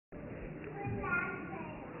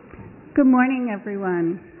Good morning,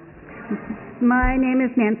 everyone. My name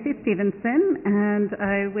is Nancy Stevenson, and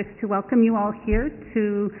I wish to welcome you all here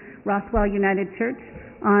to Rothwell United Church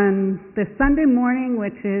on this Sunday morning,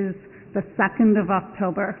 which is the 2nd of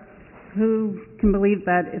October. Who can believe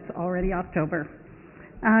that it's already October?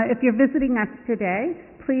 If you're visiting us today,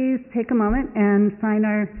 please take a moment and sign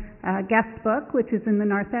our guest book, which is in the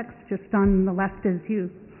narthex just on the left as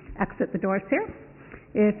you exit the doors here.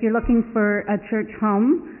 If you're looking for a church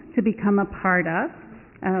home to become a part of,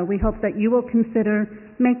 we hope that you will consider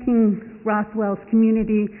making Rothwell's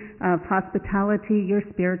community of hospitality your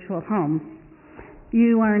spiritual home.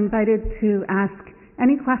 You are invited to ask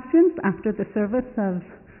any questions after the service of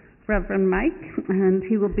Reverend Mike, and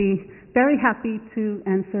he will be very happy to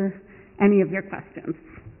answer any of your questions.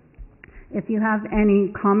 If you have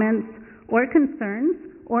any comments or concerns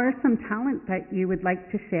or some talent that you would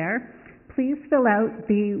like to share, please fill out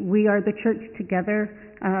the We Are the Church Together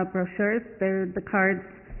brochures. They're the cards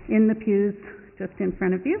in the pews just in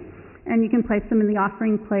front of you, and you can place them in the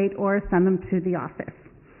offering plate or send them to the office.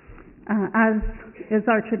 As is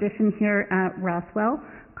our tradition here at Rothwell,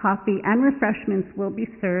 coffee and refreshments will be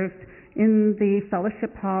served in the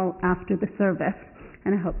fellowship hall after the service,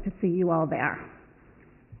 and I hope to see you all there.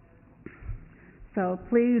 So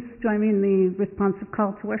please join me in the responsive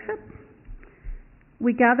call to worship.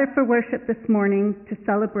 We gather for worship this morning to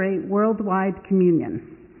celebrate worldwide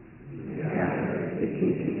communion. We gather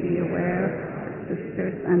seeking to be aware,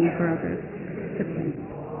 sisters and brothers, siblings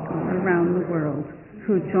all around the world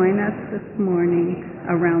who join us this morning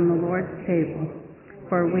around the Lord's table,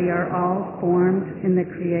 for we are all formed in the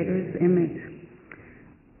Creator's image.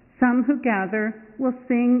 Some who gather will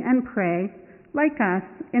sing and pray, like us,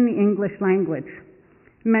 in the English language.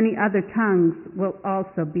 Many other tongues will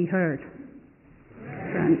also be heard.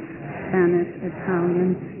 French, Spanish,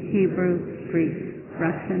 Italian, Hebrew, Greek,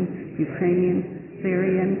 Russian, Ukrainian,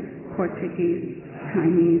 Syrian, Portuguese,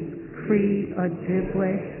 Chinese, Cree,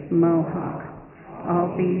 Ojibwe, Mohawk.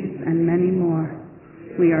 All these and many more.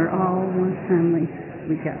 We are all one family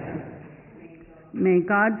together. May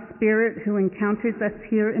God's Spirit, who encounters us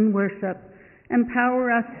here in worship,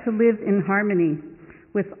 empower us to live in harmony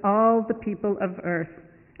with all the people of earth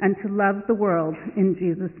and to love the world in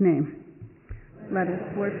Jesus' name. Let us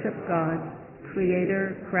worship God,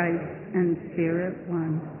 Creator, Christ, and Spirit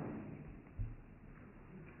one.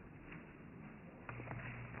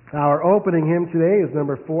 Our opening hymn today is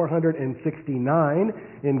number 469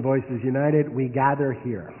 in Voices United, We Gather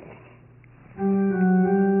Here.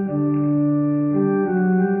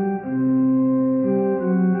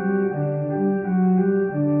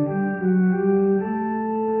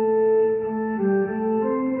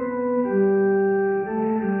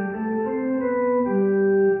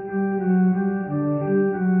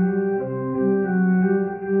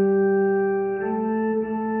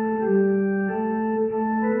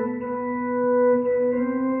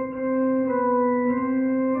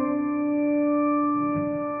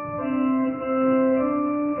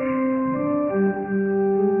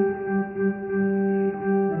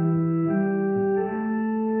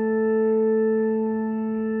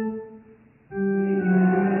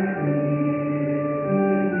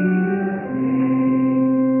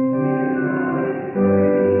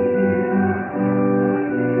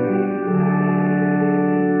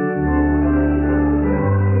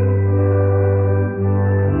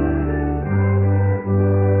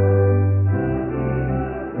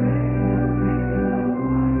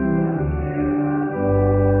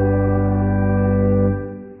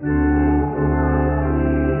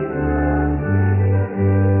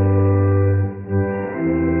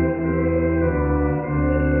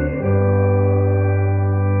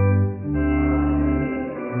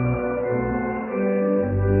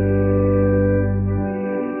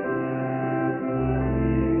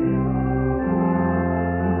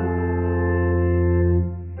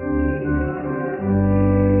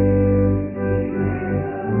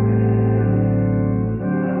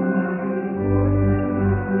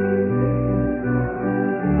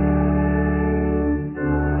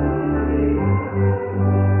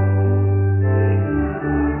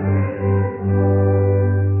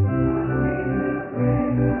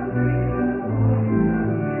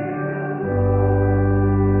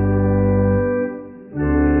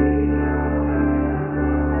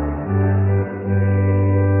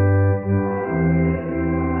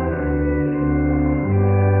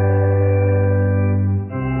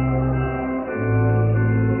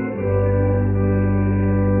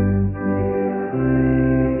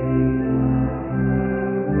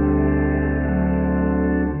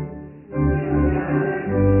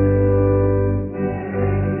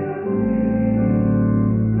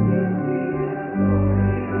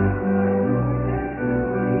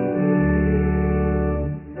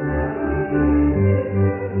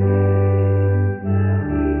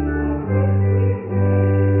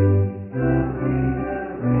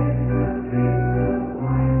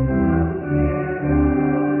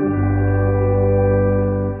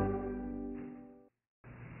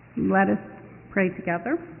 pray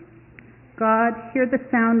together. God, hear the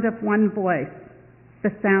sound of one voice, the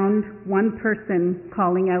sound one person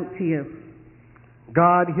calling out to you.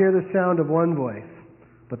 God, hear the sound of one voice,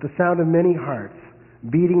 but the sound of many hearts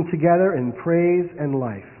beating together in praise and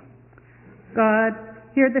life. God,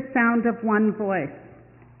 hear the sound of one voice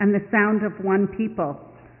and the sound of one people,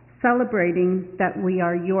 celebrating that we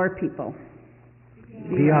are your people.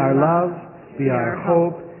 Be our love, be our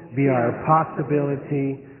hope, be our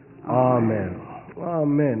possibility. Amen.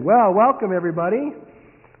 Amen. Well, welcome everybody.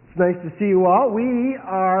 It's nice to see you all. We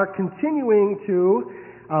are continuing to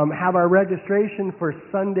have our registration for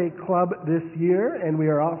Sunday Club this year, and we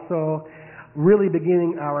are also really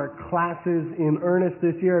beginning our classes in earnest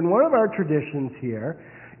this year. And one of our traditions here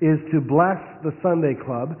is to bless the Sunday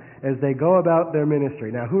Club as they go about their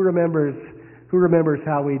ministry. Now, who remembers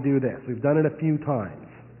how we do this? We've done it a few times.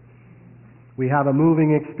 We have a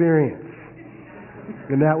moving experience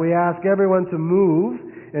in that we ask everyone to move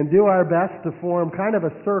and do our best to form kind of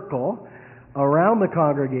a circle around the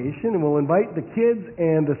congregation, and we'll invite the kids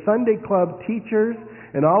and the Sunday Club teachers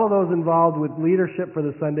and all of those involved with leadership for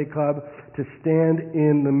the Sunday Club to stand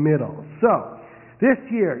in the middle. So, this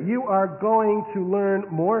year you are going to learn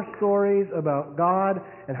more stories about God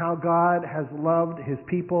and how God has loved His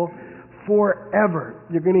people forever.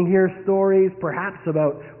 You're going to hear stories perhaps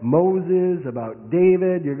about Moses, about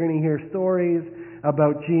David. You're going to hear stories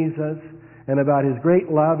about Jesus and about His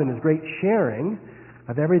great love and His great sharing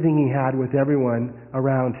of everything He had with everyone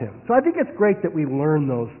around Him. So I think it's great that we learn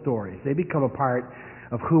those stories. They become a part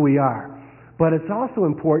of who we are. But it's also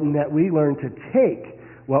important that we learn to take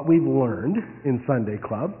what we've learned in Sunday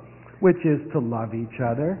Club, which is to love each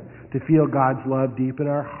other, to feel God's love deep in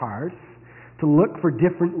our hearts, to look for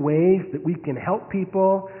different ways that we can help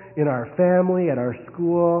people in our family, at our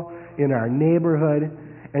school, in our neighborhood,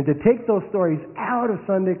 and to take those stories out of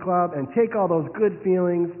Sunday Club and take all those good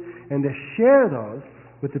feelings and to share those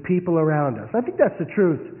with the people around us. I think that's the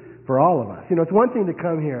truth for all of us. You know, it's one thing to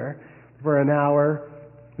come here for an hour,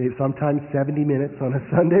 maybe sometimes 70 minutes on a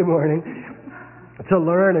Sunday morning, to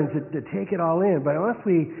learn and to take it all in. But unless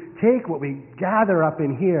we take what we gather up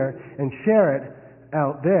in here and share it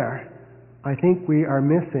out there, I think we are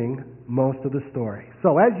missing most of the story.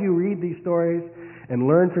 So as you read these stories and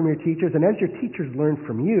learn from your teachers, and as your teachers learn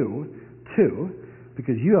from you too,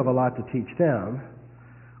 because you have a lot to teach them,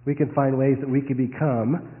 we can find ways that we can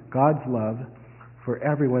become God's love for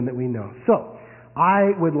everyone that we know. So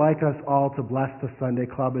I would like us all to bless the Sunday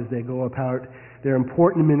Club as they go about their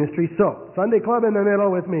important ministry. So, Sunday Club in the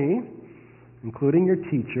middle with me, including your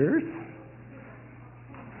teachers,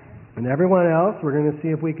 and everyone else. We're going to see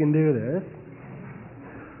if we can do this.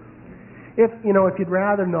 If you'd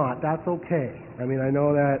rather not, that's okay. I mean, I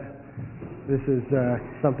know that this is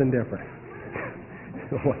something different.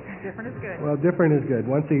 Different is good. Well, different is good.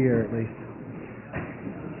 Once a year at least.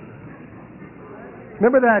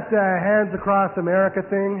 Remember that Hands Across America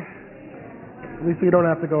thing? At least we don't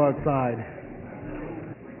have to go outside.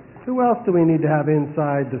 Who else do we need to have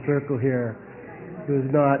inside the circle here who's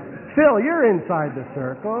not? Phil, you're inside the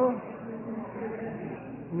circle.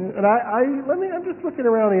 And I'm just looking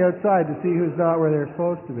around the outside to see who's not where they're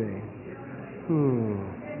supposed to be.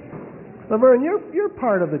 Laverne, you're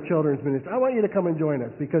part of the children's ministry. I want you to come and join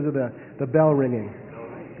us because of the bell ringing.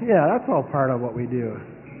 Yeah, that's all part of what we do.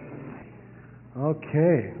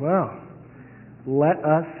 Okay, well, let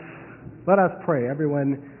us pray.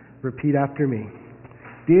 Everyone repeat after me.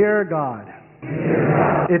 Dear God,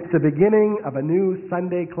 it's the beginning of a new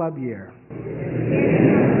Sunday Club year.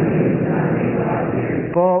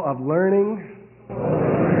 Full of learning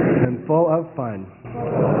and full of fun.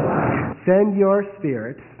 Send your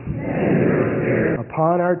Spirit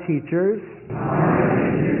upon our teachers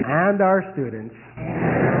and our students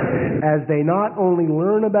as they not only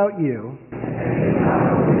learn about you,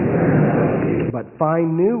 but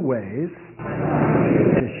find new ways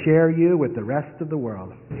to share you with the rest of the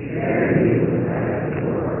world.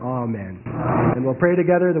 Amen. And we'll pray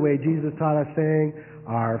together the way Jesus taught us, saying,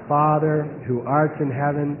 Our Father, who art in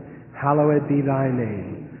heaven, hallowed be thy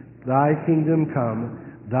name. Thy kingdom come,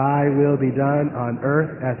 thy will be done on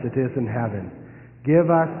earth as it is in heaven. Give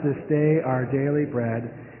us this day our daily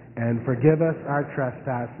bread, and forgive us our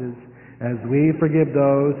trespasses, as we forgive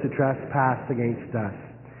those who trespass against us.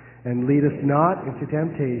 And lead us not into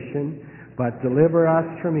temptation, but deliver us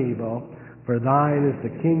from evil. For thine is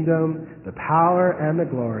the kingdom, the power, and the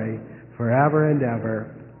glory, forever and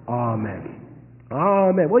ever. Amen.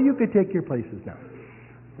 Amen. Well, you could take your places now.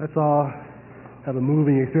 Let's all have a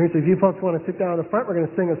moving experience. If you folks want to sit down in the front, we're going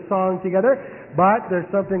to sing a song together. But there's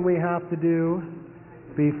something we have to do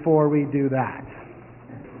before we do that.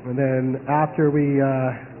 And then after we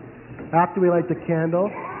light the candle,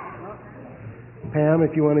 Pam,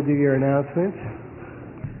 if you want to do your announcement.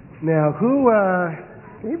 Now,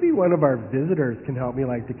 maybe one of our visitors can help me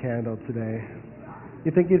light the candle today.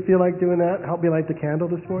 You think you'd feel like doing that? Help me light the candle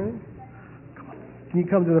this morning? Come on. Can you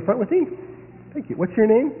come to the front with me? Thank you. What's your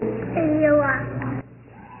name?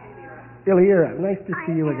 Ilira. Nice to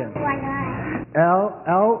see you again.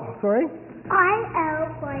 Sorry?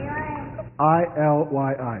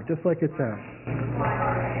 I-L-Y-I. Just like it sounds.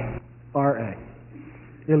 R-A.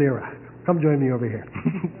 Ilira. Come join me over here.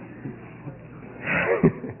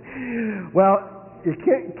 Well, you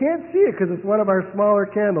can't see it because it's one of our smaller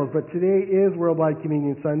candles, but today is Worldwide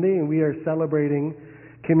Communion Sunday, and we are celebrating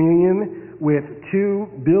communion with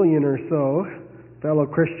 2 billion or so fellow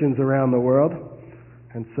Christians around the world.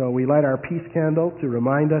 And so we light our peace candle to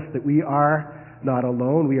remind us that we are not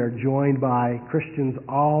alone. We are joined by Christians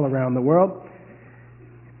all around the world.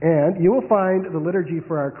 And you will find the liturgy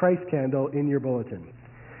for our Christ candle in your bulletin.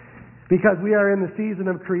 Because we are in the season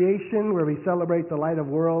of creation where we celebrate the light of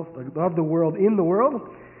the world in the world,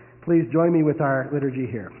 please join me with our liturgy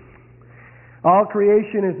here. All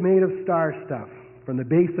creation is made of star stuff. From the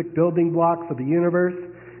basic building blocks of the universe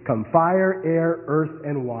come fire, air, earth,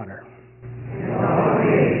 and water.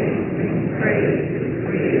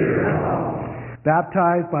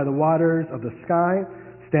 Baptized by the waters of the sky,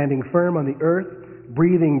 standing firm on the earth,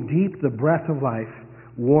 breathing deep the breath of life,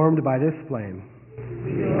 warmed by this flame.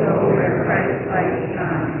 We go where Christ's light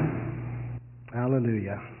shines.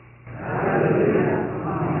 Hallelujah. Hallelujah.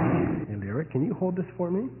 Amen. Ilira, can you hold this for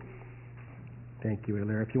me? Thank you,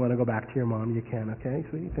 Ilira. If you want to go back to your mom, you can, okay,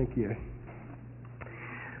 sweetie? Thank you.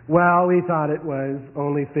 Well, we thought it was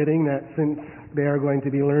only fitting that since they are going to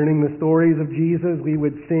be learning the stories of Jesus, we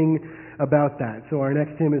would sing about that. So our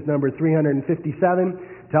next hymn is number 357,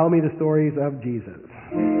 Tell Me the Stories of Jesus.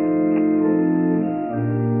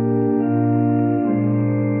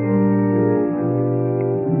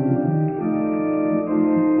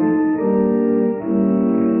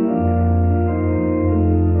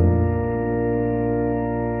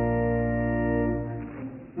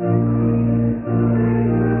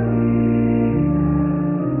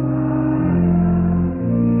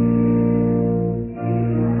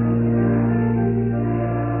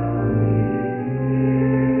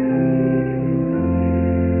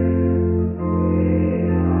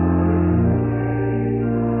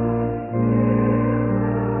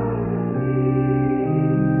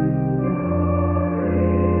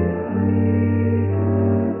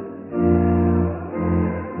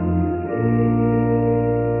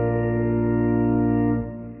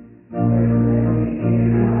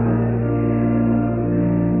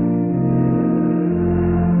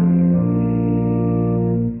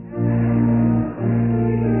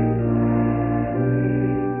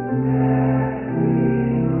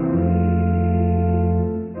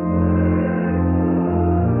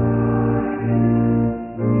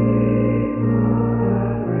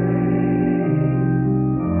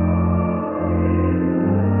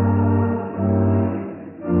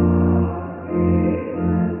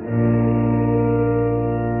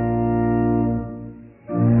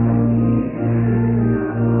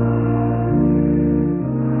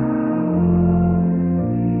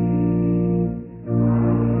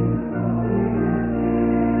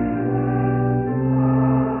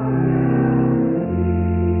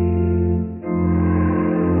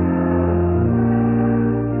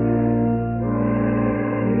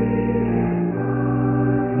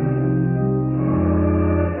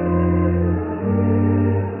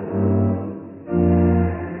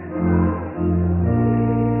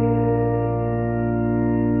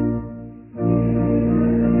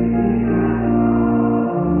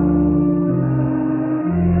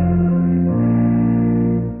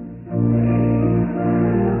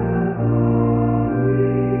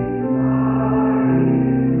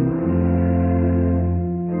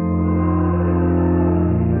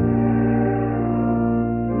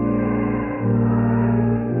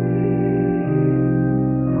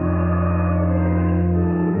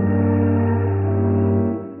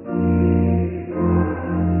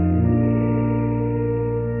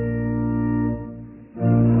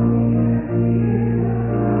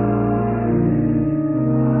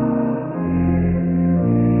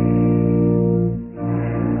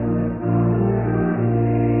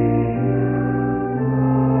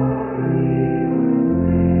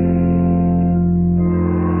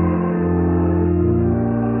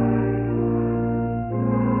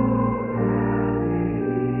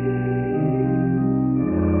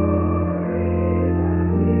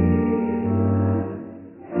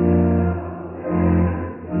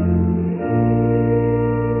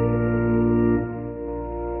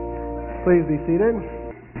 please be seated.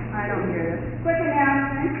 I don't hear this. Quick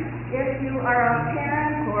announcement. If you are a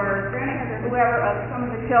parent or grandparent or whoever of some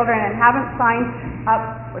of the children and haven't signed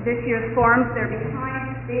up for this year's forms, they're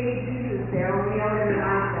behind baby Jesus there. We'll mail them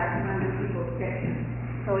out that under people's pictures.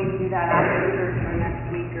 So we can do that after church or next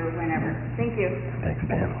week or whenever. Thank you. Thanks,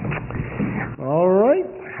 Pam. All right.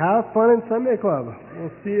 Have fun in Sunday Club.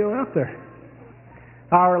 We'll see you after.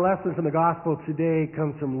 Our lesson from the Gospel today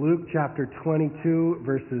comes from Luke chapter 22,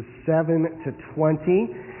 verses 7 to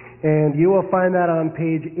 20. And you will find that on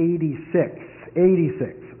page 86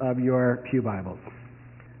 of your pew Bibles.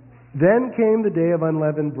 Then came the day of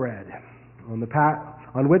unleavened bread,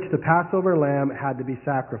 on which the Passover lamb had to be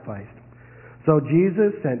sacrificed. So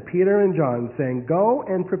Jesus sent Peter and John, saying, "Go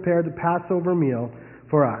and prepare the Passover meal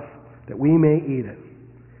for us, that we may eat it."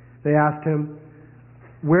 They asked him,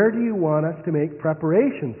 "Where do you want us to make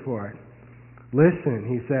preparations for it?" "Listen,"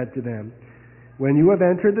 he said to them, "when you have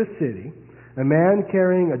entered the city, a man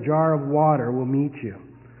carrying a jar of water will meet you.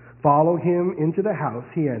 Follow him into the house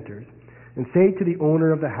he enters, and say to the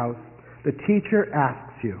owner of the house, 'The teacher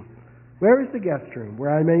asks you, where is the guest room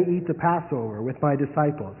where I may eat the Passover with my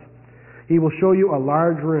disciples?' He will show you a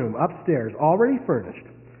large room upstairs, already furnished.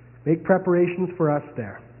 Make preparations for us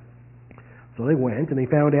there." So they went, and they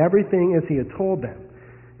found everything as he had told them,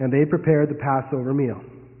 and they prepared the Passover meal.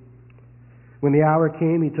 When the hour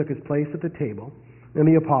came, he took his place at the table, and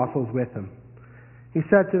the apostles with him. He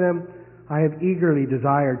said to them, "I have eagerly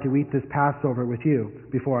desired to eat this Passover with you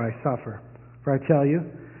before I suffer. For I tell you,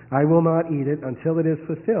 I will not eat it until it is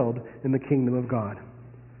fulfilled in the kingdom of God."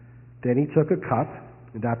 Then he took a cup,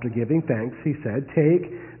 and after giving thanks, he said,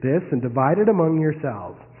 "Take this and divide it among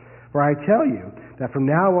yourselves. For I tell you that from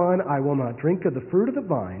now on I will not drink of the fruit of the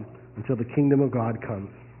vine until the kingdom of God comes."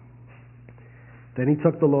 Then he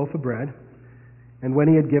took the loaf of bread, and when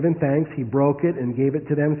he had given thanks, he broke it and gave it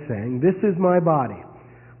to them, saying, "This is my body,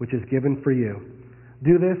 which is given for you.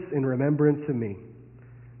 Do this in remembrance of me."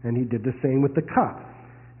 And he did the same with the cup,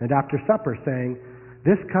 and after supper, saying,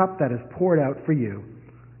 "This cup that is poured out for you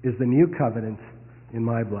is the new covenant in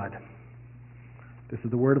my blood." This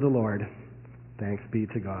is the word of the Lord. Thanks be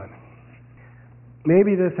to God.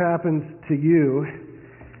 Maybe this happens to you.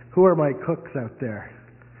 Who are my cooks out there?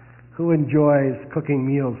 Who enjoys cooking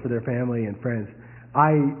meals for their family and friends?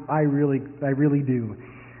 I really do.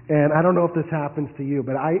 And I don't know if this happens to you,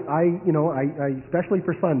 but I especially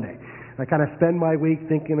for Sunday, I kind of spend my week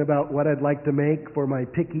thinking about what I'd like to make for my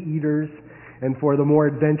picky eaters and for the more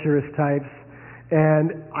adventurous types.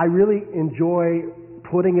 And I really enjoy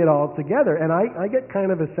putting it all together. And I get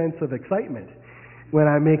kind of a sense of excitement when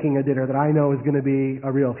I'm making a dinner that I know is going to be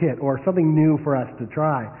a real hit or something new for us to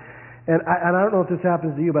try. And I don't know if this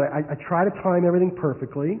happens to you, but I try to time everything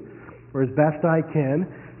perfectly, or as best I can,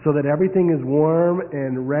 so that everything is warm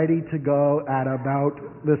and ready to go at about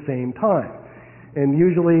the same time. And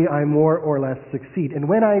usually I more or less succeed. And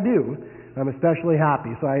when I do, I'm especially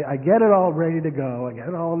happy. So I get it all ready to go. I get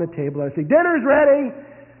it all on the table. I say, "Dinner's ready!"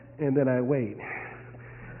 And then I wait.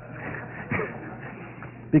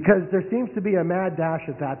 Because there seems to be a mad dash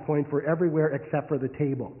at that point for everywhere except for the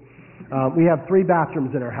table. We have 3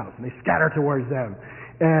 bathrooms in our house, and they scatter towards them.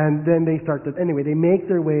 And then they they make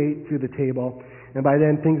their way to the table, and by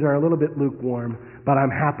then things are a little bit lukewarm, but I'm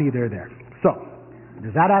happy they're there. So,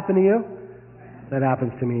 does that happen to you? That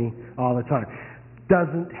happens to me all the time.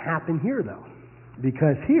 Doesn't happen here, though,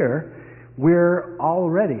 because here we're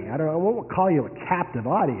already, I won't call you a captive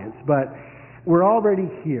audience, but we're already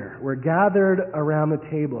here. We're gathered around the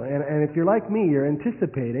table, and if you're like me, you're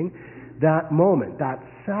anticipating that moment, that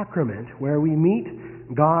sacrament where we meet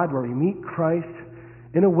God, where we meet Christ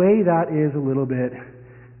in a way that is a little bit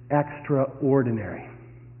extraordinary.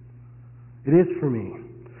 It is for me.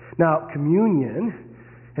 Now, communion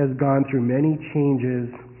has gone through many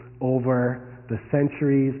changes over the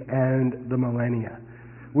centuries and the millennia.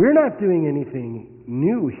 We're not doing anything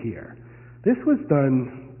new here. This was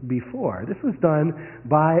done before. This was done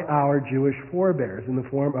by our Jewish forebears in the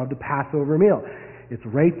form of the Passover meal. It's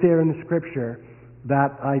right there in the scripture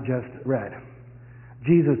that I just read.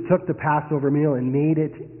 Jesus took the Passover meal and made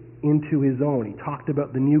it into his own. He talked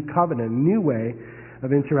about the new covenant, a new way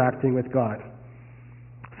of interacting with God.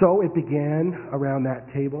 So it began around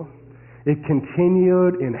that table. It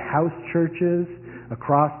continued in house churches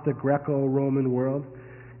across the Greco-Roman world.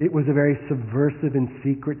 It was a very subversive and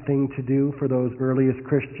secret thing to do for those earliest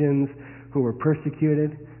Christians who were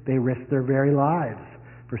persecuted. They risked their very lives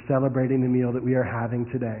for celebrating the meal that we are having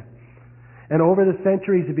today. And over the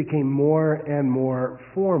centuries, it became more and more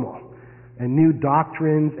formal, and new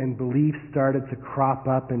doctrines and beliefs started to crop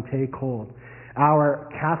up and take hold. Our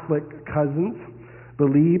Catholic cousins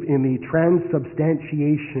believe in the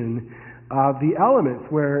transubstantiation of the elements,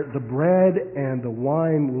 where the bread and the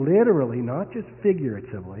wine literally, not just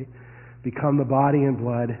figuratively, become the body and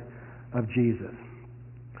blood of Jesus.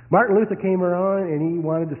 Martin Luther came around and he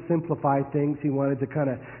wanted to simplify things. He wanted to kind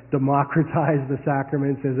of democratize the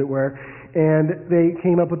sacraments, as it were, and they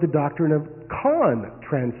came up with the doctrine of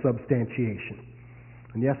consubstantiation.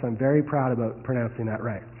 And yes, I'm very proud about pronouncing that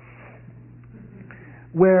right.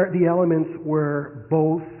 Where the elements were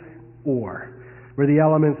both or. Where the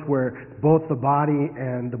elements were both the body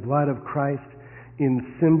and the blood of Christ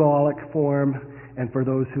in symbolic form, and for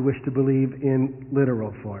those who wish to believe, in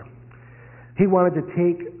literal form. He wanted to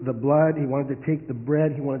take the blood, he wanted to take the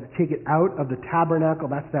bread, he wanted to take it out of the tabernacle,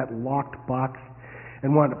 that's that locked box,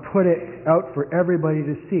 and wanted to put it out for everybody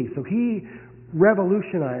to see. So he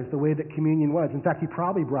revolutionized the way that communion was. In fact, he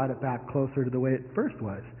probably brought it back closer to the way it first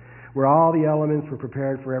was, where all the elements were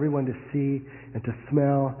prepared for everyone to see and to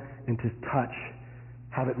smell and to touch,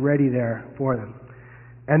 have it ready there for them.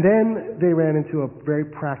 And then they ran into a very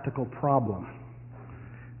practical problem.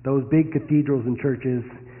 Those big cathedrals and churches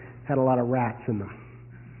had a lot of rats in them.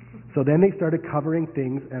 So then they started covering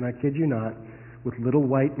things, and I kid you not, with little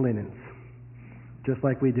white linens, just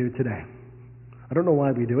like we do today. I don't know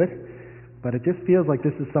why we do it, but it just feels like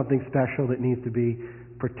this is something special that needs to be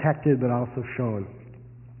protected but also shown.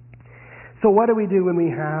 So what do we do when we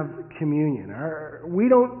have communion? We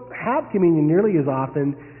don't have communion nearly as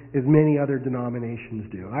often as many other denominations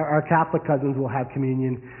do. Our Catholic cousins will have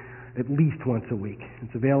communion at least once a week.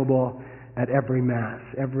 It's available at every Mass,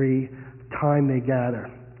 every time they gather.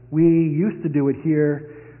 We used to do it here,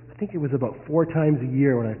 I think it was about 4 times a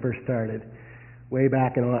year when I first started, way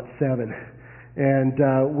back in 2007. And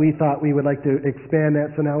we thought we would like to expand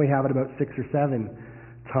that, so now we have it about 6 or 7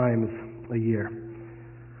 times a year.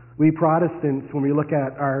 We Protestants, when we look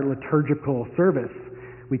at our liturgical service,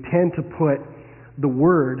 we tend to put the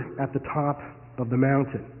Word at the top of the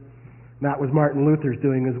mountain. That was Martin Luther's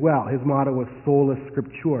doing as well. His motto was sola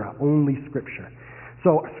scriptura, only Scripture.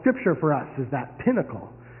 So Scripture for us is that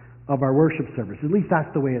pinnacle of our worship service. At least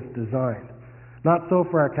that's the way it's designed. Not so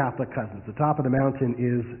for our Catholic cousins. The top of the mountain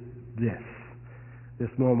is this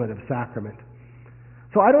moment of sacrament.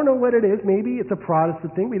 So I don't know what it is. Maybe it's a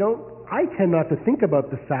Protestant thing. I tend not to think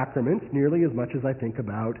about the sacraments nearly as much as I think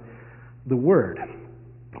about the Word.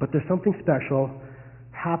 But there's something special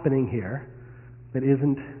happening here that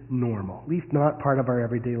isn't normal, at least not part of our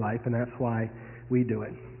everyday life, and that's why we do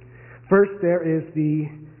it. First, there is the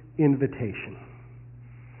invitation.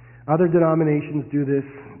 Other denominations do this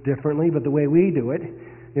differently, but the way we do it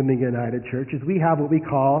in the United Church is we have what we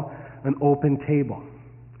call an open table,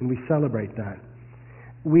 and we celebrate that.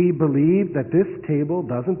 We believe that this table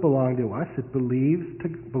doesn't belong to us, it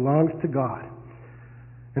belongs to God.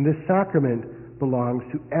 And this sacrament belongs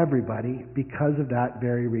to everybody because of that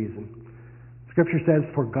very reason. Scripture says,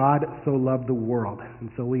 "For God so loved the world," and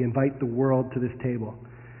so we invite the world to this table.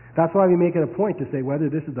 That's why we make it a point to say whether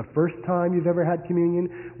this is the first time you've ever had communion,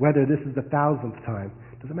 whether this is the 1,000th time.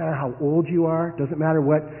 Doesn't matter how old you are, doesn't matter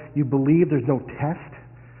what you believe, there's no test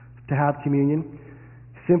to have communion.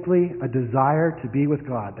 Simply a desire to be with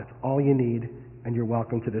God. That's all you need, and you're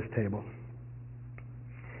welcome to this table.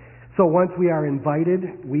 So once we are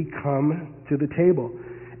invited, we come to the table.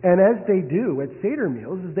 And as they do at Seder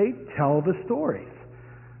meals, is they tell the stories.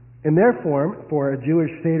 In their form, for a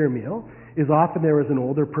Jewish Seder meal, is often there is an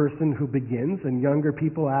older person who begins and younger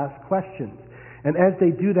people ask questions. And as they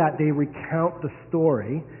do that, they recount the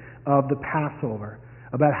story of the Passover,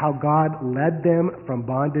 about how God led them from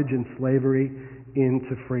bondage and slavery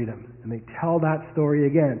into freedom. And they tell that story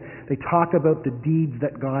again. They talk about the deeds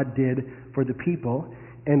that God did for the people,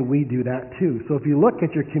 and we do that too. So if you look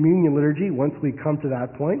at your communion liturgy, once we come to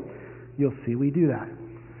that point, you'll see we do that.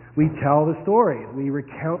 We tell the stories. We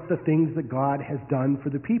recount the things that God has done for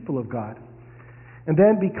the people of God. And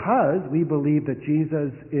then because we believe that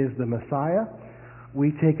Jesus is the Messiah,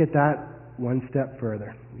 we take it that one step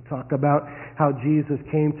further. We talk about how Jesus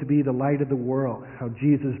came to be the light of the world, how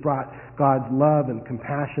Jesus brought God's love and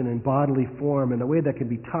compassion in bodily form in a way that can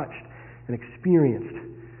be touched and experienced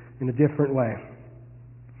in a different way.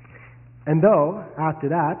 And though, after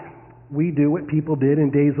that, we do what people did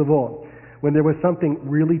in days of old. When there was something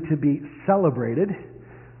really to be celebrated,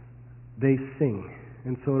 they sing,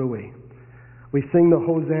 and so do we. We sing the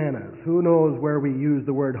hosannas. Who knows where we use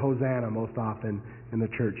the word hosanna most often in the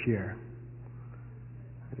church here?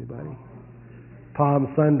 Anybody?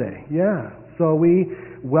 Palm Sunday. Yeah. So we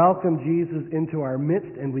welcome Jesus into our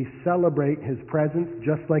midst and we celebrate his presence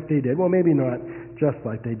just like they did. Well, maybe not just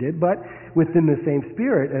like they did, but within the same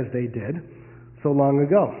spirit as they did so long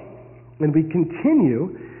ago. And we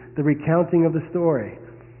continue the recounting of the story.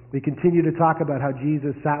 We continue to talk about how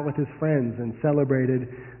Jesus sat with his friends and celebrated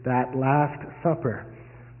that Last Supper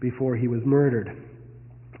before he was murdered.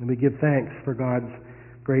 And we give thanks for God's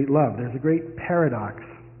great love. There's a great paradox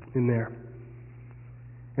in there.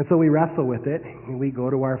 And so we wrestle with it, and we go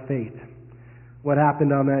to our faith. What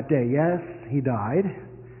happened on that day? Yes, he died,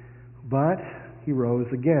 but he rose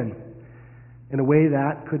again in a way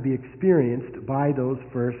that could be experienced by those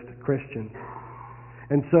first Christians.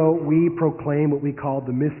 And so we proclaim what we call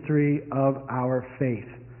the mystery of our faith,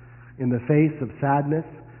 in the face of sadness,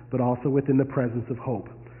 but also within the presence of hope.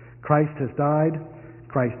 Christ has died,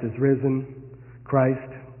 Christ has risen,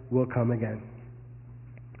 Christ will come again.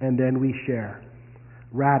 And then we share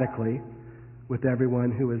radically with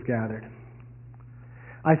everyone who is gathered.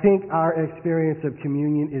 I think our experience of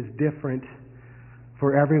communion is different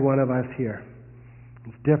for every one of us here.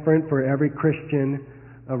 It's different for every Christian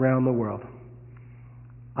around the world.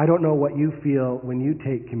 I don't know what you feel when you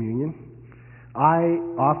take communion. I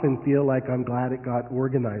often feel like I'm glad it got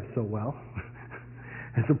organized so well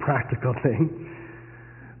as a practical thing.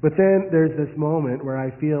 But then there's this moment where I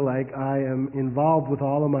feel like I am involved with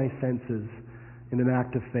all of my senses in an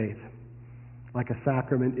act of faith, like a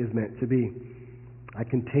sacrament is meant to be. I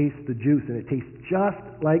can taste the juice, and it tastes just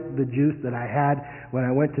like the juice that I had when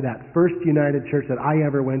I went to that first United Church that I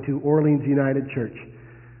ever went to, Orleans United Church.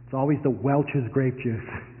 It's always the Welch's grape juice.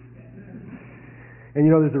 And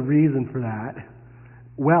you know, there's a reason for that.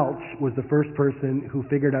 Welch was the first person who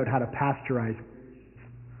figured out how to pasteurize.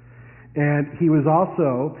 And he was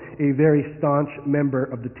also a very staunch member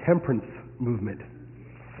of the temperance movement.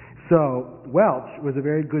 So Welch was a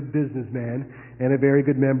very good businessman and a very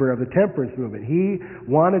good member of the temperance movement. He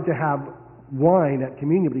wanted to have wine at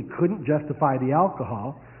communion, but he couldn't justify the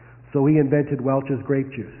alcohol, so he invented Welch's grape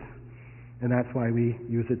juice. And that's why we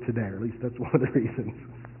use it today, or at least that's one of the reasons.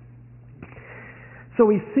 So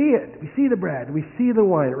we see it. We see the bread. We see the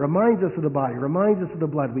wine. It reminds us of the body. It reminds us of the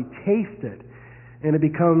blood. We taste it. And it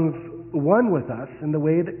becomes one with us in the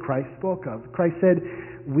way that Christ spoke of. Christ said,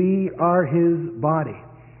 we are his body.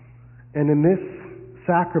 And in this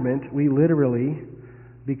sacrament, we literally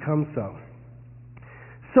become so.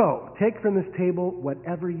 So, take from this table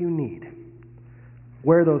whatever you need.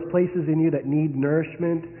 Where are those places in you that need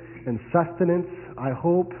nourishment and sustenance? I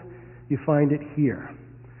hope you find it here.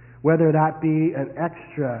 Whether that be an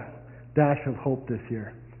extra dash of hope this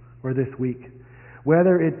year or this week.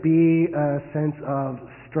 Whether it be a sense of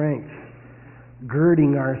strength,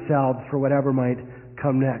 girding ourselves for whatever might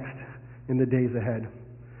come next in the days ahead.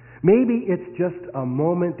 Maybe it's just a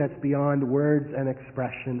moment that's beyond words and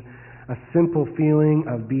expression, a simple feeling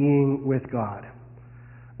of being with God.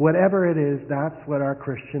 Whatever it is, that's what our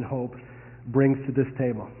Christian hope brings to this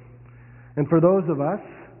table. And for those of us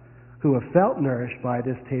who have felt nourished by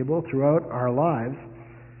this table throughout our lives,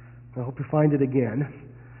 I hope you find it again,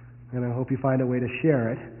 and I hope you find a way to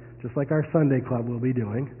share it, just like our Sunday Club will be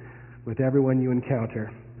doing, with everyone you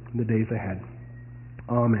encounter in the days ahead.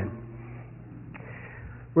 Amen.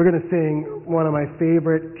 We're going to sing one of my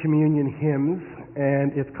favorite communion hymns,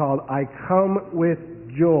 and it's called I Come With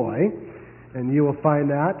Joy, and you will find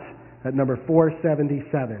that at number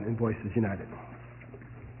 477 in Voices United.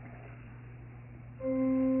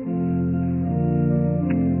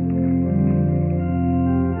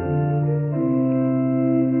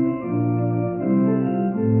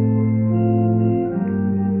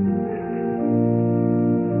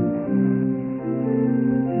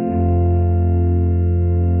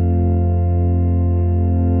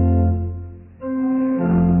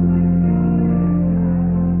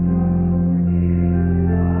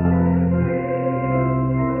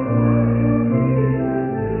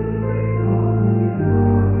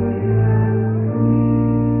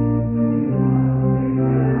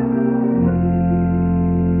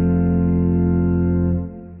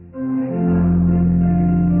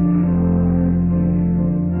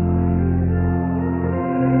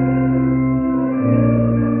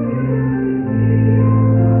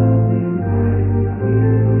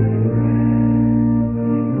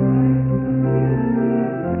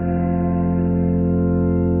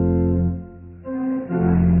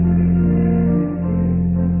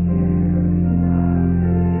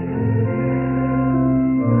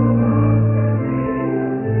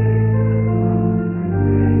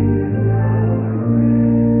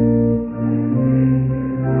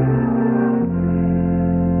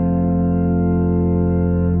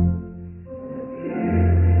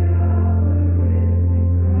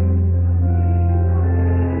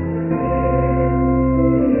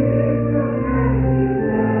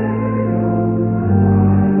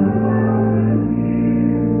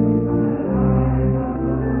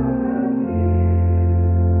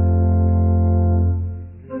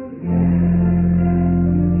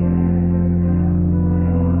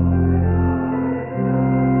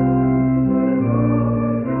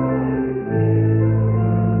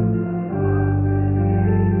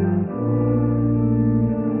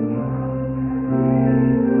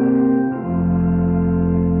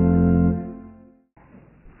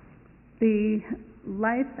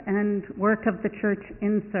 life and work of the church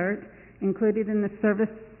insert, included in the service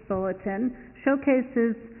bulletin,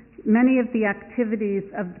 showcases many of the activities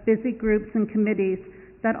of busy groups and committees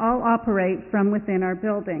that all operate from within our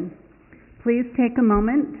building. Please take a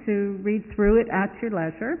moment to read through it at your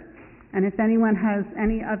leisure, and if anyone has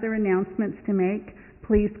any other announcements to make,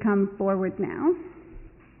 please come forward now.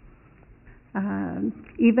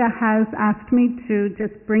 Eva has asked me to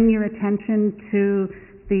just bring your attention to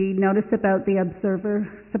the notice about the Observer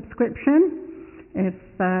subscription. If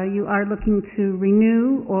you are looking to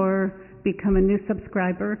renew or become a new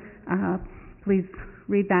subscriber, please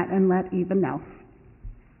read that and let Eva know.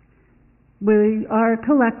 We are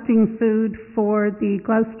collecting food for the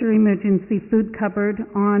Gloucester Emergency Food Cupboard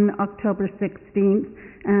on October 16th,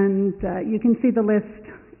 and you can see the list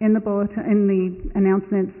in the bulletin, in the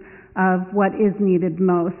announcements of what is needed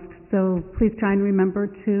most. So please try and remember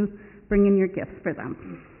to bring in your gifts for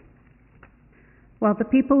them. While the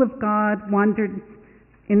people of God wandered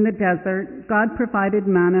in the desert, God provided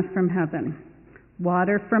manna from heaven,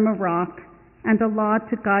 water from a rock, and a law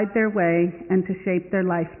to guide their way and to shape their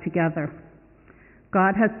life together.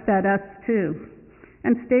 God has fed us too,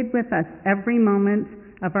 and stayed with us every moment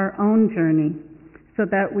of our own journey, so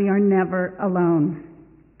that we are never alone.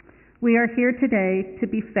 We are here today to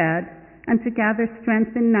be fed and to gather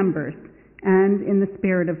strength in numbers and in the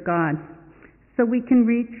Spirit of God, so we can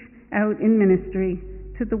reach out in ministry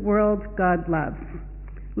to the world God loves.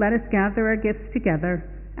 Let us gather our gifts together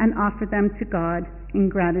and offer them to God in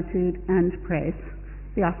gratitude and praise.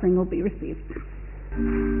 The offering will be received.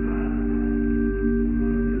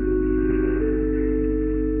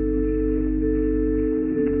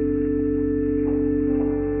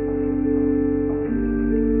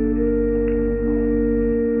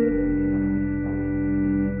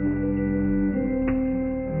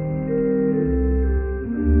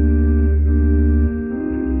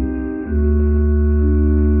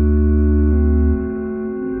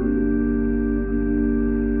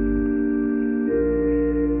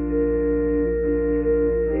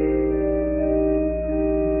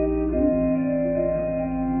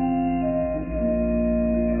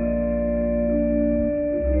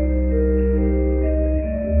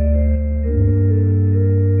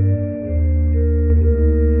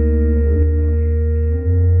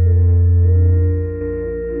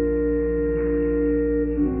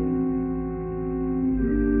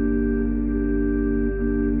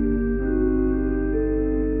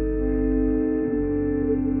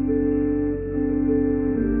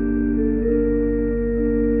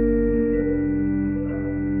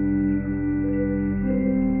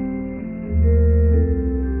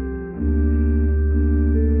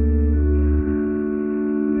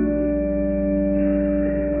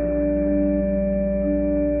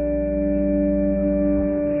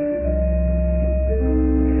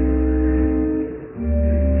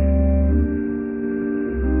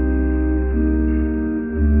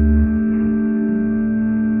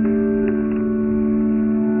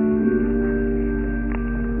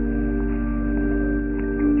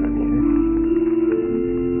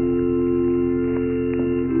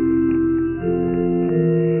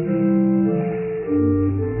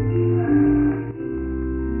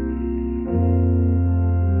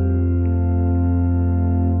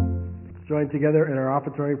 Together in our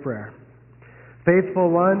offertory prayer.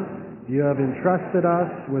 Faithful One, you have entrusted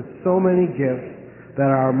us with so many gifts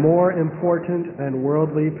that are more important than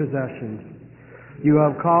worldly possessions. You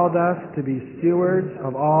have called us to be stewards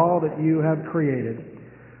of all that you have created.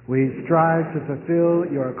 We strive to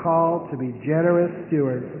fulfill your call to be generous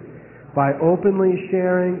stewards by openly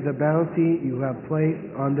sharing the bounty you have placed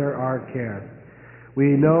under our care.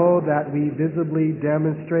 We know that we visibly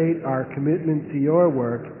demonstrate our commitment to your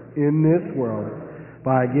work in this world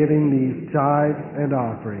by giving these tithes and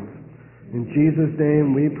offerings. In Jesus'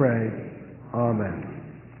 name we pray. Amen.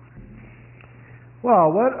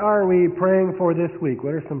 Well, what are we praying for this week?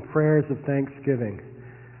 What are some prayers of thanksgiving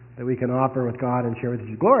that we can offer with God and share with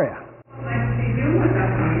you? Gloria.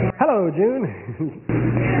 Hello, June. And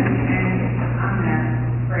I'm going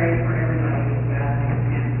to pray for everybody who got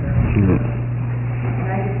cancer.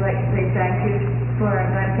 And I'd just like to say thank you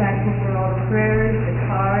I'm thankful for all the prayers, the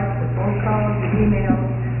cards, the phone calls, the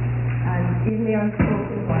emails, and even the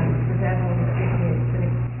unspoken ones that everyone has given me. It's been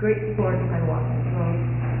a great support in my walk. So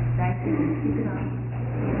thank you. Keep it on.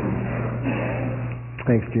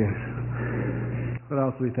 Thanks, Jean. What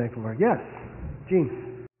else are we thankful for? Yes, Jean.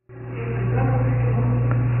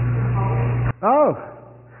 Oh,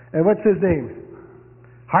 and what's his name?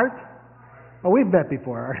 Hart? Oh, we've met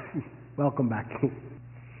before. Welcome back.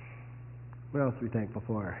 What else are we thankful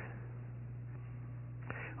for?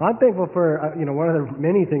 I'm thankful for, one of the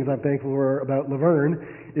many things I'm thankful for about Laverne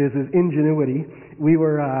is his ingenuity. We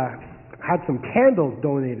had some candles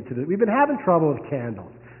donated to this. We've been having trouble with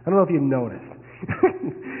candles. I don't know if you've noticed.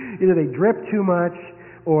 Either they drip too much,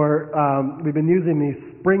 or we've been using these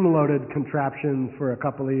spring-loaded contraptions for a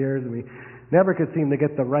couple of years, and we never could seem to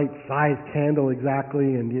get the right size candle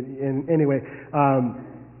exactly. And anyway,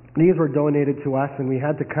 these were donated to us, and we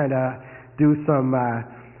had to kind of do some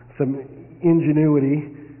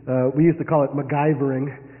ingenuity. We used to call it MacGyvering.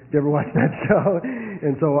 Did you ever watch that show?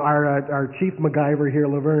 And so our chief MacGyver here,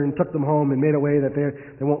 Laverne, took them home and made a way that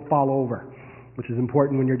they won't fall over, which is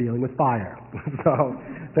important when you're dealing with fire. So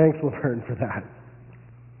thanks, Laverne, for that.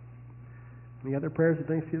 Any other prayers of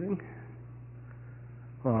thanksgiving?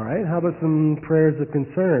 All right. How about some prayers of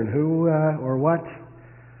concern? Who or what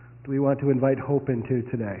do we want to invite hope into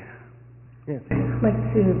today? Yes. I'd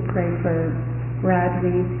like to pray for Brad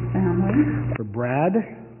Reed's family. For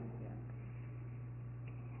Brad?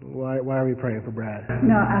 Why are we praying for Brad?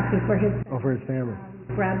 No, actually for his... Oh, for his family.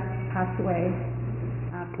 Brad passed away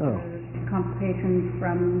after complications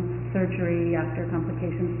from surgery, after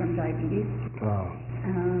complications from diabetes. Oh.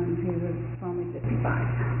 He was only 55.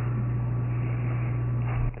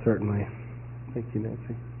 Certainly. Thank you,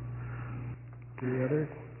 Nancy. Any others?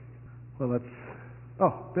 Well, let's...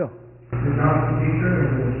 Oh, Bill. You're not a teacher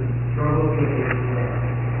and struggles with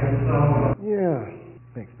and so... Yeah.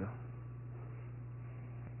 Thanks, Bill.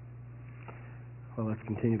 Well, let's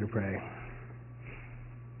continue to pray.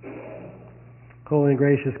 Holy and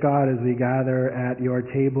gracious God, as we gather at your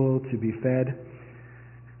table to be fed,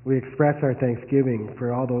 we express our thanksgiving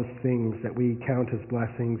for all those things that we count as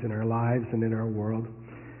blessings in our lives and in our world.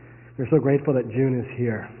 We're so grateful that June is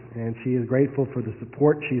here, and she is grateful for the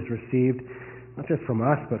support she's received, not just from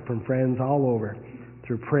us, but from friends all over,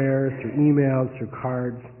 through prayers, through emails, through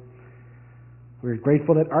cards. We're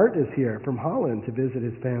grateful that Art is here from Holland to visit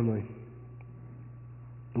his family.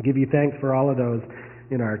 And give you thanks for all of those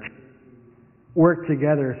in our work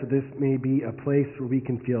together so this may be a place where we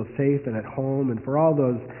can feel safe and at home, and for all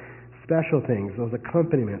those special things, those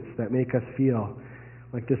accompaniments that make us feel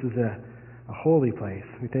like this is a holy place.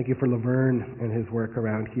 We thank you for Laverne and his work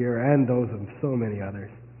around here and those of so many others.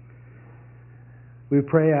 We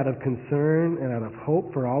pray out of concern and out of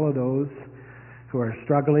hope for all of those who are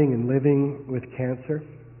struggling and living with cancer.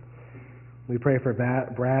 We pray for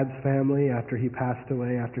Brad's family after he passed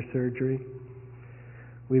away after surgery.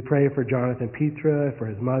 We pray for Jonathan Petra, for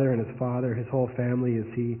his mother and his father, his whole family, as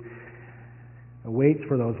he waits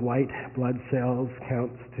for those white blood cells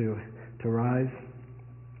counts to rise.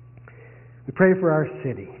 We pray for our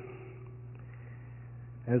city.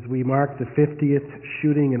 As we mark the 50th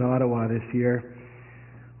shooting in Ottawa this year,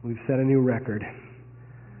 we've set a new record.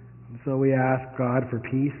 So we ask God for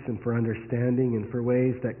peace and for understanding and for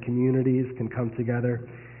ways that communities can come together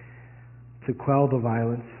to quell the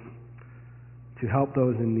violence, to help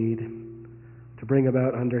those in need, to bring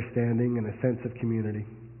about understanding and a sense of community.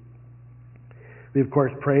 We, of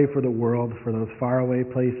course, pray for the world, for those faraway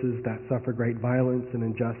places that suffer great violence and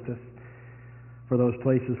injustice, for those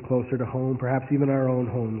places closer to home, perhaps even our own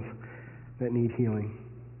homes, that need healing.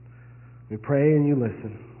 We pray and you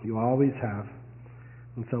listen. You always have.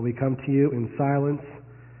 And so we come to you in silence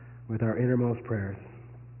with our innermost prayers.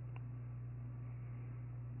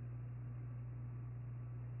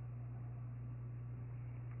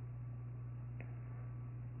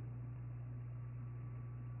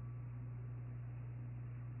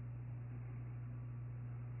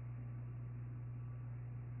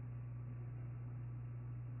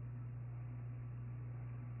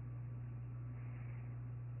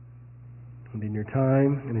 And in your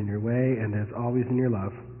time, and in your way, and as always in your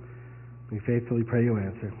love, we faithfully pray you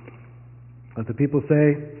answer. Let the people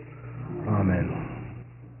say, Amen.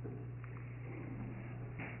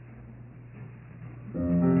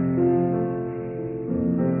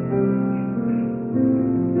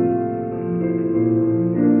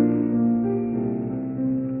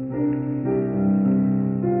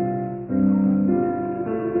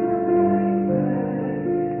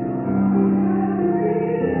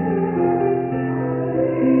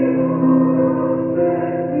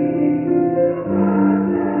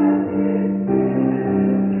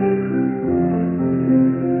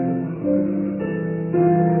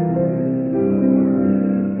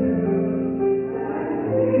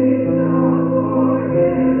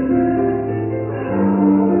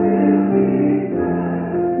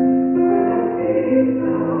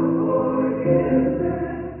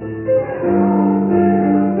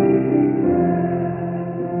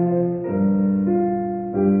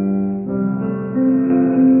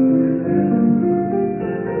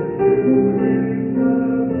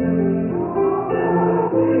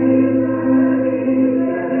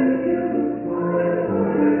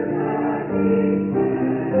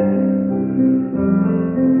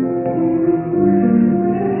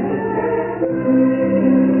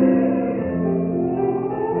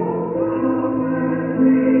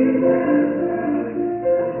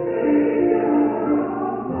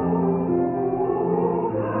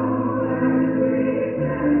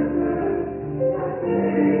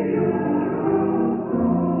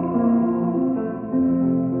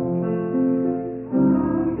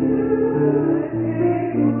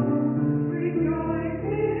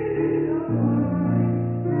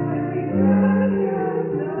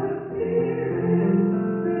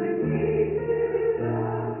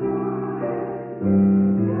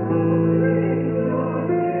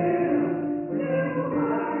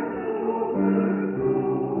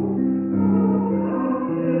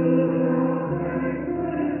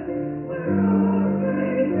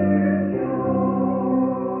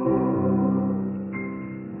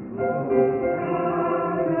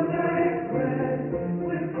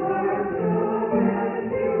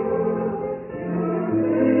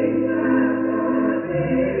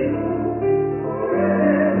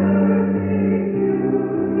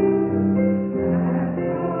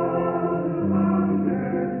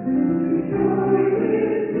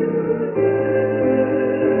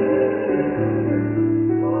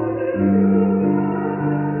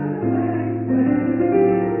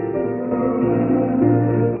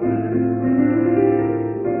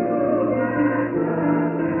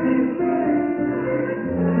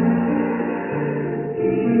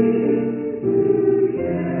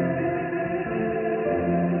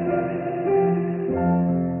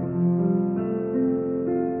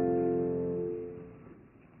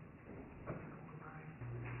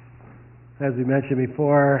 As we mentioned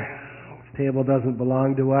before, this table doesn't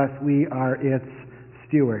belong to us. We are its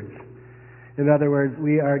stewards. In other words,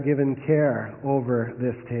 we are given care over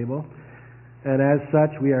this table, and as such,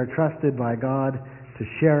 we are trusted by God to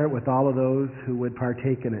share it with all of those who would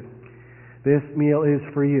partake in it. This meal is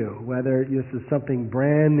for you, whether this is something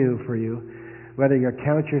brand new for you, whether you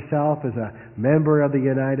count yourself as a member of the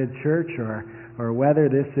United Church, or whether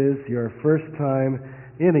this is your first time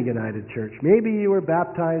in a United Church. Maybe you were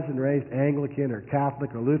baptized and raised Anglican or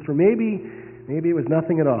Catholic or Lutheran. Maybe it was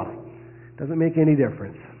nothing at all. Doesn't make any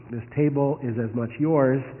difference. This table is as much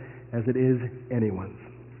yours as it is anyone's.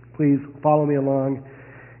 Please follow me along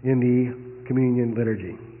in the communion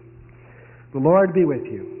liturgy. The Lord be with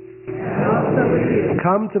you. And also with you.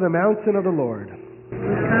 Come to the mountain of the Lord. We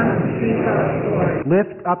come to seek our Lord.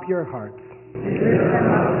 Lift up your hearts. Lift them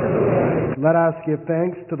up to the Lord. Let us give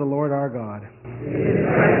thanks to the Lord our God. It is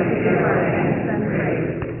right to give our thanks and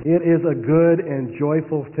praise. It is a good and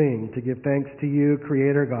joyful thing to give thanks to you,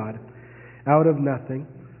 Creator God. Out of nothing,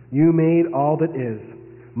 you made all that is,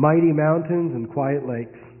 mighty mountains and quiet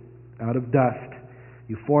lakes. Out of dust,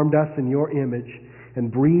 you formed us in your image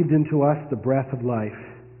and breathed into us the breath of life.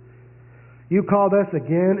 You called us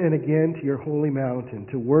again and again to your holy mountain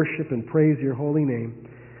to worship and praise your holy name.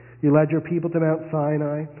 You led your people to Mount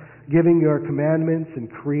Sinai, giving your commandments and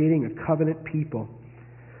creating a covenant people.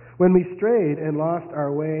 When we strayed and lost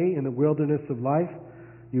our way in the wilderness of life,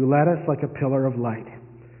 you led us like a pillar of light.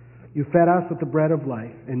 You fed us with the bread of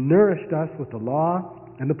life and nourished us with the law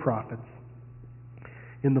and the prophets.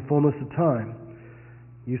 In the fullness of time,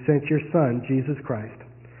 you sent your Son, Jesus Christ,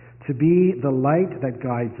 to be the light that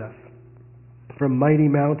guides us. From mighty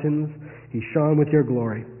mountains, he shone with your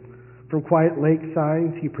glory. From quiet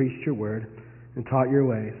lakesides, he preached your word and taught your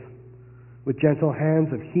ways. With gentle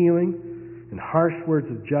hands of healing and harsh words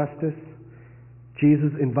of justice,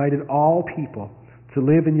 Jesus invited all people to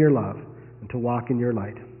live in your love and to walk in your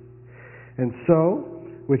light. And so,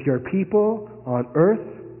 with your people on earth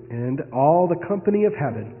and all the company of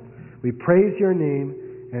heaven, we praise your name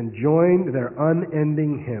and join their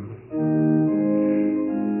unending hymn.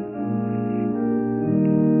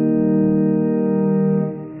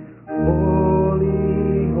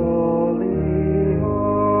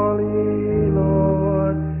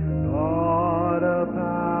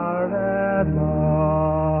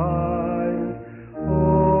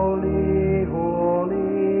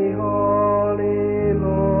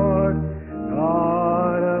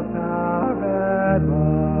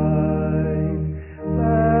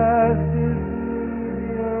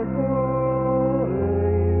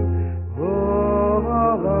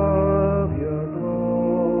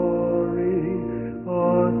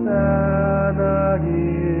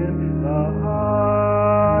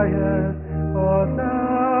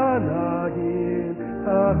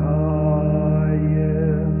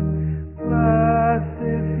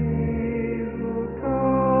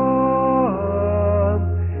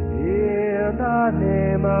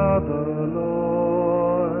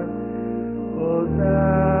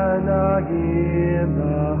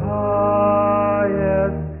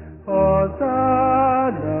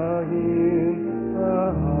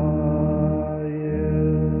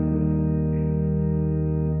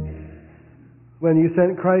 When you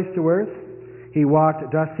sent Christ to earth, he walked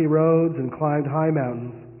dusty roads and climbed high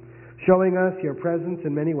mountains, showing us your presence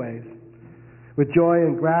in many ways. With joy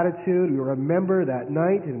and gratitude, we remember that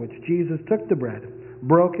night in which Jesus took the bread,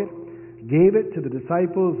 broke it, gave it to the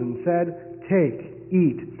disciples, and said, "Take,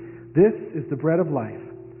 eat. This is the bread of life,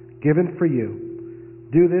 given for you.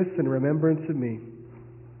 Do this in remembrance of me."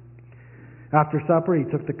 After supper, he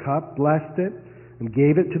took the cup, blessed it, and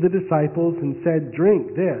gave it to the disciples, and said,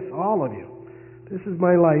 "Drink this, all of you. This is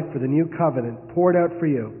my life for the new covenant, poured out for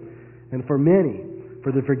you, and for many,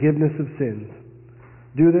 for the forgiveness of sins.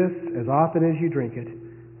 Do this as often as you drink it,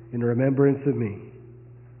 in remembrance of me."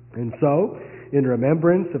 And so, in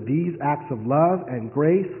remembrance of these acts of love and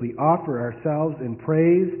grace, we offer ourselves in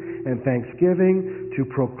praise and thanksgiving to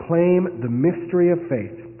proclaim the mystery of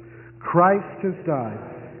faith. Christ has died.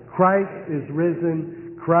 Christ is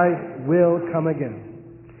risen. Christ will come again.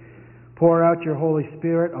 Pour out your Holy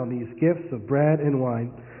Spirit on these gifts of bread and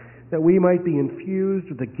wine, that we might be infused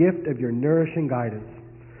with the gift of your nourishing guidance.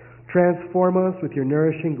 Transform us with your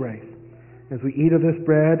nourishing grace as we eat of this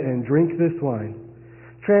bread and drink this wine.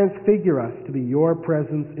 Transfigure us to be your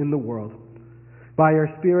presence in the world. By your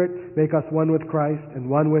Spirit, make us one with Christ and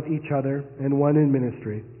one with each other and one in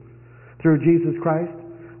ministry. Through Jesus Christ,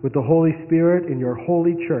 with the Holy Spirit in your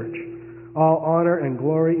holy church, all honor and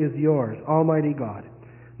glory is yours, Almighty God,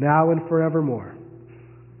 now and forevermore.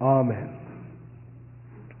 Amen.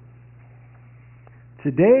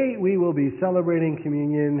 Today we will be celebrating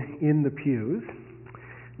communion in the pews.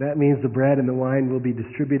 That means the bread and the wine will be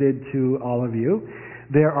distributed to all of you.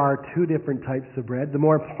 There are two different types of bread. The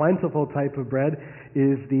more plentiful type of bread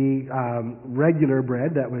is the regular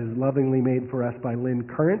bread that was lovingly made for us by Lynn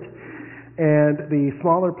Current. And the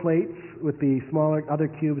smaller plates with the smaller other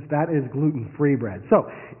cubes, that is gluten-free bread. So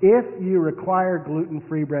if you require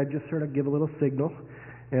gluten-free bread, just sort of give a little signal,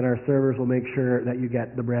 and our servers will make sure that you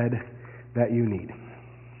get the bread that you need.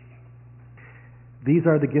 These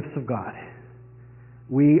are the gifts of God.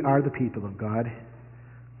 We are the people of God.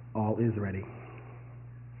 All is ready.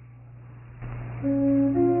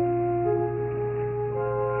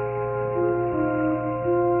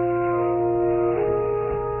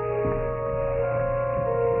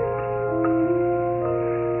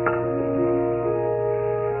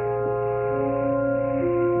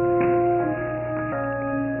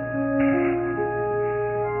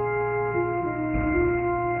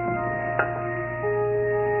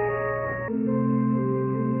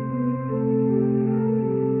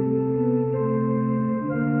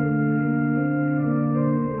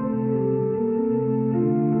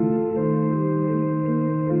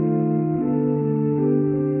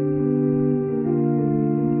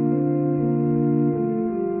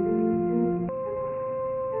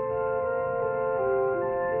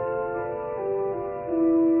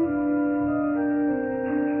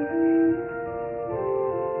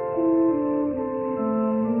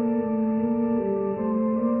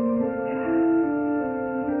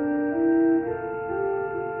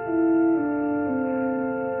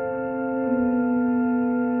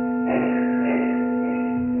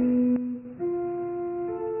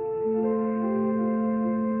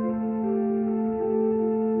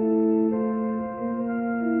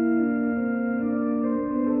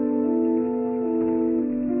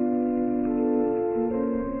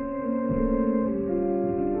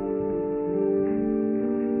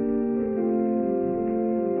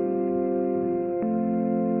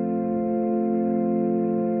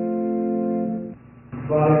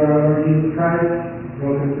 Body of our Lord Jesus Christ,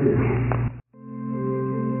 broken for you.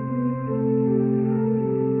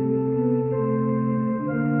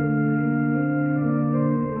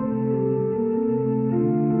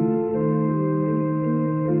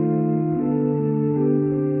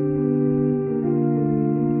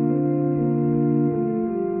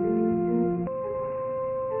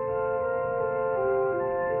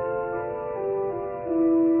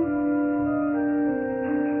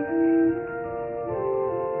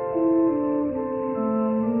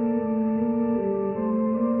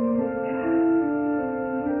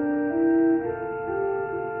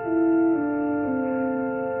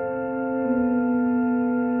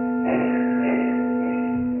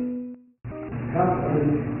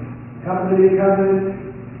 Come to the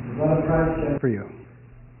covenant, blood of Christ shed For you.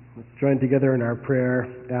 Let's join together in our prayer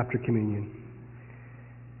after communion.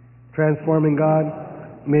 Transforming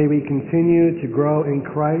God, may we continue to grow in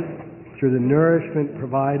Christ through the nourishment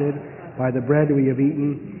provided by the bread we have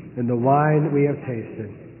eaten and the wine we have tasted.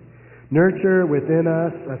 Nurture within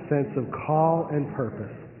us a sense of call and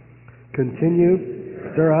purpose. Continue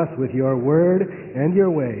to stir us with your word and your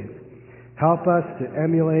ways. Help us to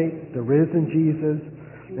emulate the risen Jesus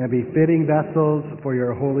and be fitting vessels for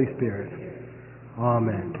your Holy Spirit.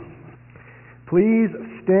 Amen. Please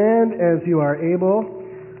stand as you are able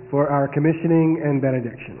for our commissioning and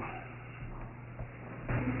benediction.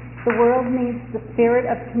 The world needs the spirit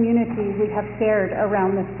of community we have shared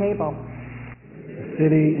around this table. The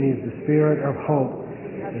city needs the spirit of hope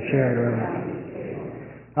shared around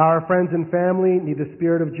us. Our friends and family need the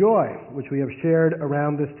spirit of joy which we have shared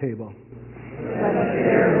around this table. Let us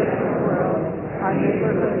share with the world, our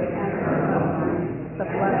neighborhood, and our loved ones the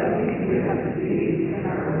blessings we have received in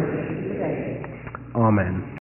our worship today. Amen.